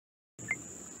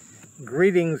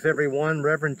Greetings everyone,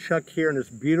 Reverend Chuck here in this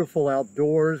beautiful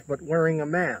outdoors, but wearing a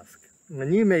mask.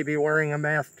 And you may be wearing a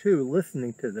mask too,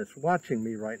 listening to this, watching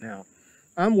me right now.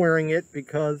 I'm wearing it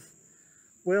because,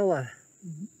 well,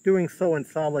 doing so in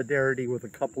solidarity with a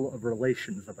couple of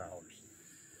relations of ours.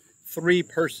 3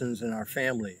 persons in our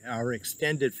family, our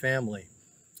extended family,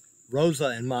 Rosa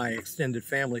and my extended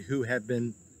family, who have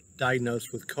been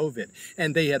diagnosed with COVID,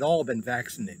 and they had all been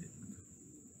vaccinated.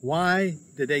 Why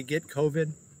did they get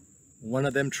COVID? One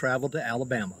of them traveled to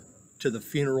Alabama to the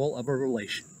funeral of a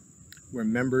relation where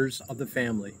members of the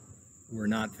family were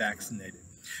not vaccinated.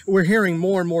 We're hearing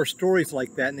more and more stories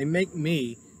like that, and they make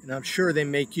me, and I'm sure they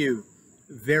make you,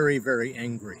 very, very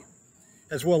angry,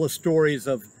 as well as stories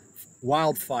of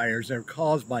wildfires that are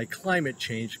caused by climate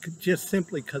change, just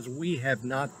simply because we have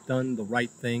not done the right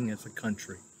thing as a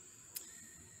country.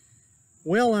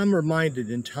 Well, I'm reminded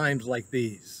in times like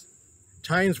these,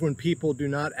 times when people do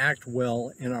not act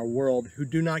well in our world, who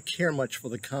do not care much for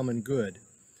the common good.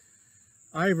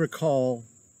 I recall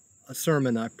a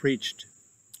sermon I preached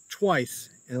twice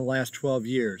in the last 12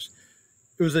 years.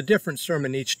 It was a different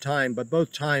sermon each time, but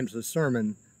both times the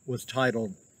sermon was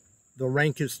titled, "The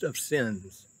Rankest of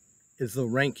Sins is the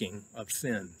Ranking of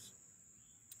Sins."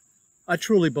 I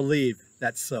truly believe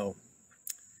that's so.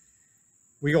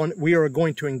 We are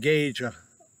going to engage a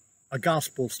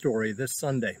gospel story this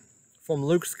Sunday from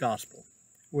Luke's gospel,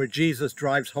 where Jesus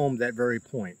drives home that very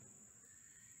point.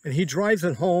 And he drives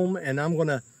it home, and I'm going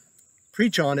to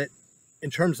preach on it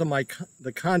in terms of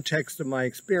the context of my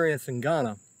experience in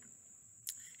Ghana.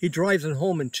 He drives it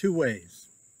home in 2 ways,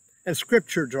 and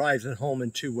Scripture drives it home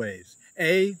in 2 ways.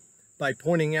 A, by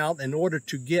pointing out, in order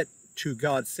to get to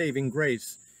God's saving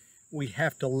grace, we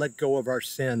have to let go of our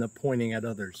sin of pointing at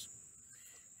others.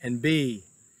 And B,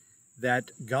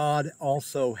 that God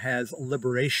also has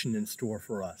liberation in store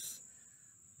for us,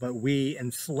 but we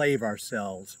enslave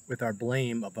ourselves with our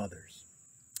blame of others.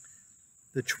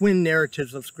 The twin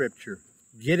narratives of Scripture,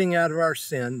 getting out of our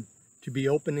sin to be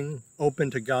open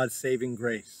to God's saving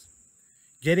grace,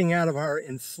 getting out of our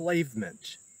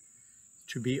enslavement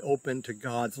to be open to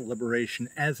God's liberation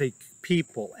as a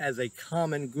people, as a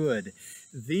common good.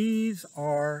 These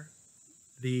are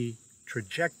the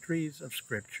trajectories of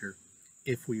Scripture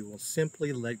if we will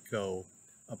simply let go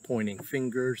of pointing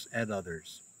fingers at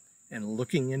others and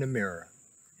looking in a mirror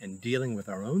and dealing with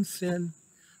our own sin,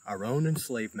 our own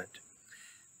enslavement.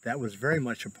 That was very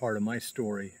much a part of my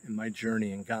story and my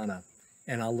journey in Ghana,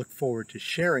 and I'll look forward to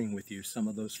sharing with you some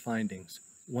of those findings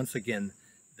once again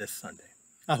this Sunday.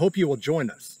 I hope you will join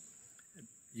us.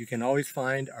 You can always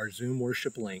find our Zoom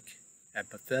worship link at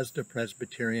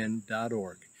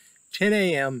BethesdaPresbyterian.org, 10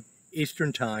 a.m.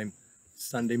 Eastern Time,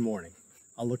 Sunday morning.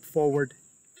 I look forward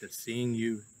to seeing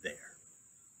you there.